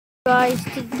guys,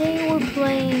 today we're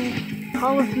playing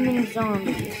Call of Mini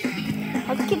Zombies.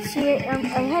 As you can see,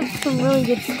 I have some really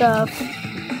good stuff,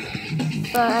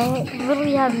 but I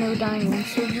really have no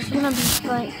diamonds, so we're just gonna be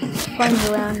flying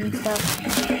around and stuff.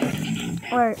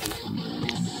 Alright,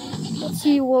 let's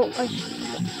see what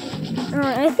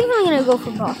Alright, I think I'm gonna go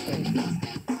for Boston.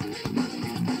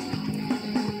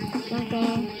 Okay,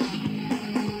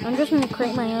 I'm just gonna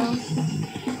create my own.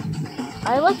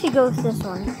 I like to go with this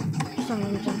one for some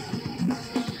reason.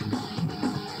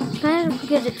 Kind of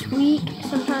because it's weak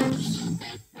sometimes,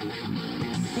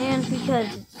 and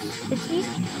because it's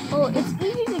easy. Well, it's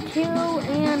easy to kill,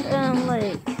 and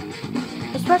like,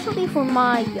 especially for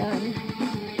my gun.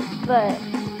 But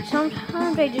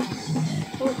sometimes I just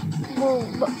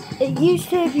it used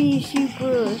to be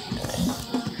super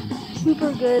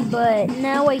good, but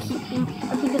now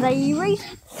because I erased.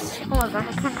 Oh my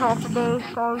gosh, I can't talk today.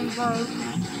 Sorry, guys.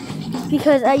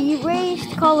 Because I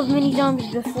erased Call of Mini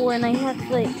Zombies before, and I had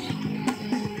like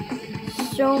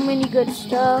so many good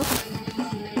stuff.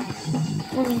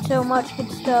 I mean, so much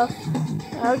good stuff.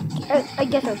 I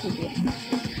guess I'll keep it.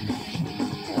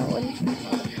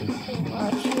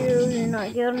 Not you. You're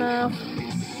not good enough.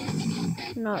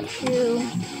 Not you.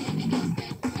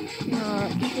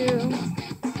 Not you.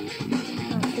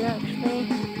 Not you, actually.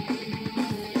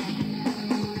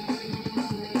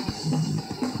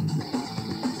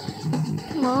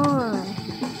 Come on.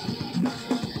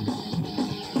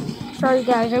 Sorry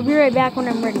guys, I'll be right back when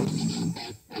I'm ready.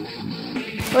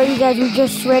 Alright you guys, we're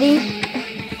just ready.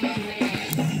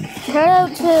 Shout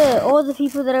out to all the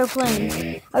people that are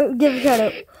playing. I'll give a shout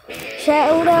out.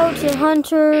 Shout out to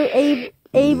Hunter,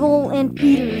 Abel, and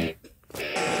Peter.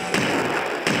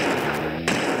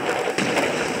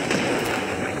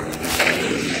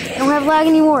 I don't have lag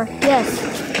anymore. Yes.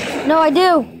 No, I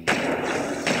do.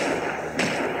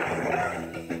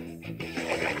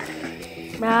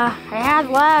 I had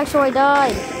lag, so I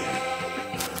died.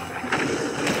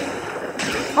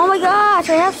 Oh my gosh,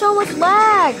 I have so much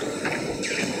lag.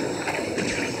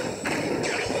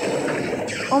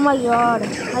 Oh my god,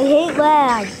 I hate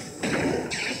lag.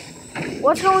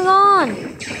 What's going on?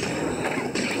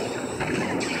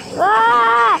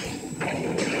 Ah!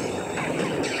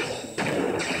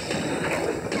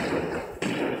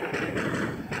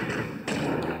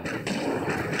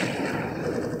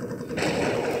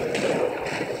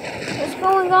 What's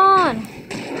going on?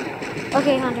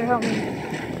 Okay, Hunter, help me.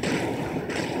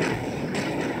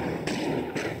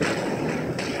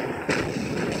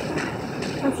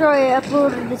 I'm sorry I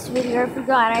uploaded this video. I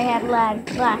forgot I had lag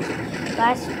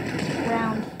last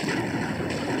round.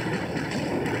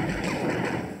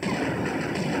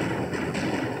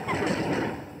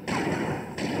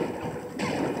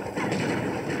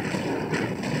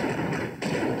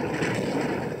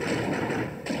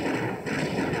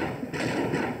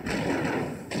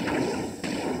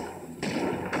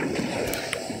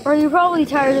 Or you're probably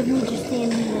tired of me just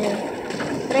standing there.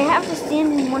 But I have to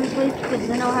stand in one place because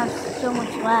then I'll have so much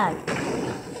lag.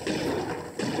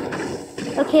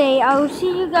 Okay, I'll see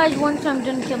you guys once I'm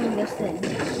done killing this thing.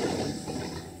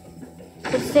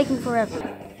 It's taking forever.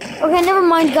 Okay, never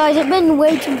mind guys, it's been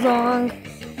way too long.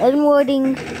 I've been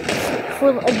waiting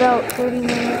for about 30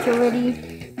 minutes already.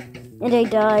 And I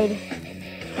died.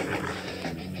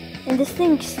 And this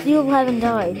thing still haven't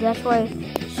died. That's why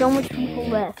so much people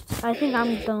left. I think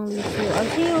I'm done with this here. I'll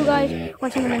see you guys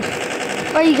once I'm done.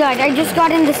 Alright you guys, I just got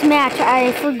in this match.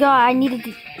 I forgot I needed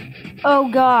to... Oh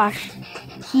gosh.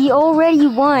 He already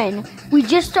won. We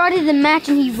just started the match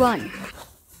and he won.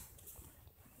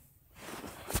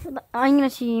 I'm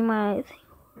gonna see my...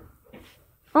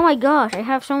 Oh my gosh, I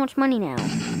have so much money now.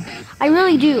 I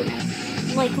really do.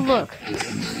 Like, look.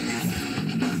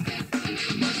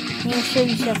 I'm gonna show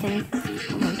you something.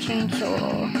 My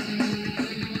chainsaw.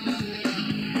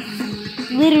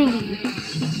 Literally.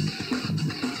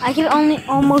 I can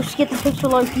almost get the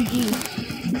Pixel RPG.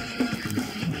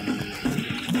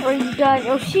 Alright you guys,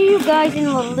 I'll see you guys in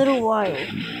a little while.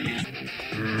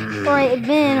 Alright, it's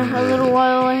been a little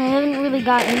while and I haven't really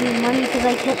got any money because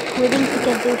I kept quitting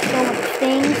because there's so much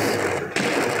things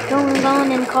going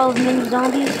on in Call of Mini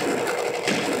Zombies.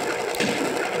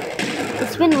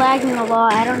 It's been lagging a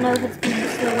lot. I don't know if it's been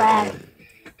still lag.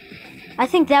 I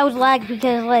think that was lag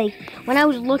because like when I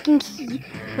was looking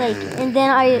and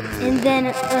then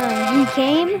he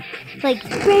came, like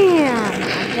bam,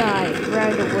 I died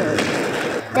right away.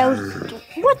 That was,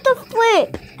 what the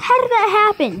flip? How did that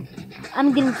happen?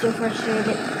 I'm getting so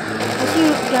frustrated. I'll see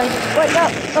you guys. Wait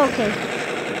up. Okay.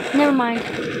 Never mind.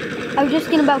 I was just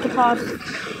about to pause.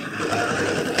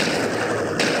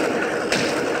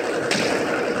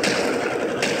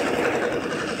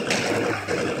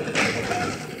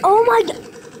 Oh my god.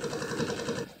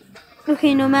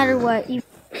 Okay, no matter what.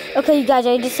 Okay, you guys,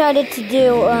 I decided to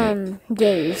do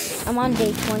days. I'm on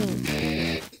day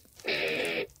 20.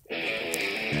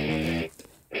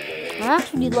 I'll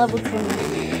actually do level 20.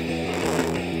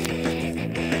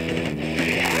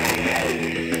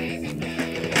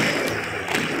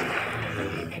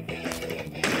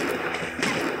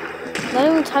 Don't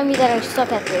even tell me that I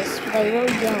suck at this, because I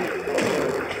really don't.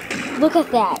 Look at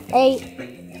that.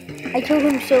 I killed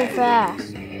him so fast.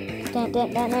 You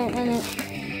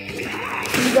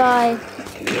die.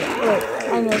 Wait,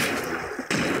 I missed.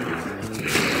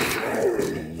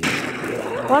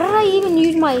 Why did I even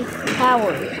use my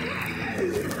power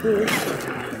boost?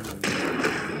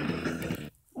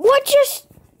 What just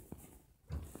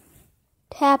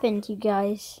happened, you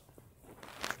guys?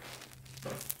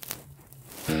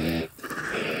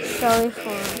 Sorry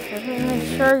for having to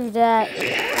show you that.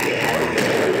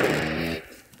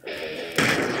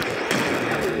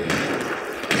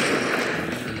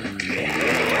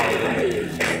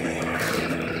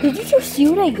 Did you just see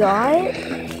what I got?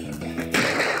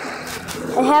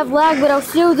 I have lag, but I'll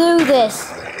still do this.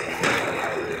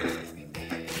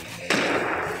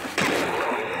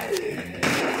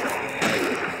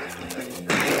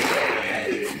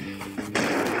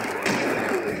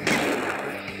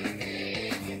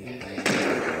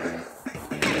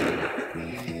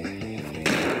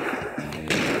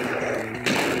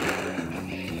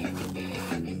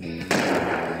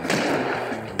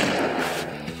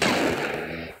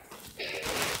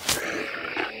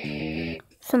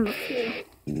 Some of you.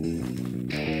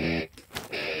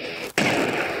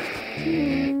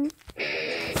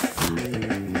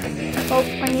 Oh,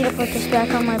 I need to put this back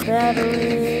on my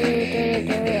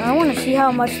battery. I want to see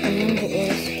how much the ninja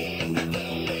is.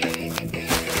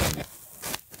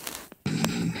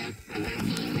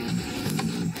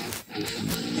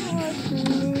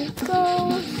 Let me go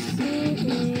see.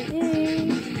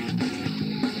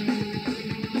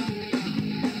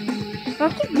 I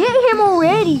have to get him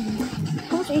already.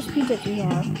 How much HP does he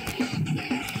have?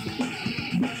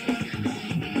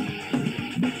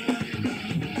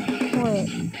 Wait.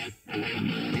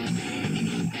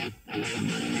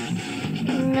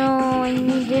 No, I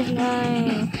need this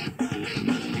guy.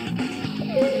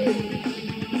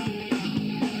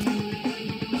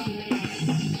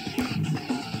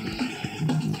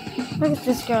 Look at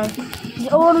this guy. He's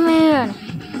an old man.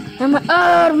 I'm an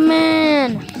old man.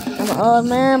 I'm an old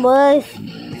man, boys.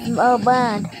 I'm an old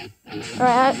man.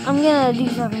 Alright, I'm gonna do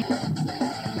something.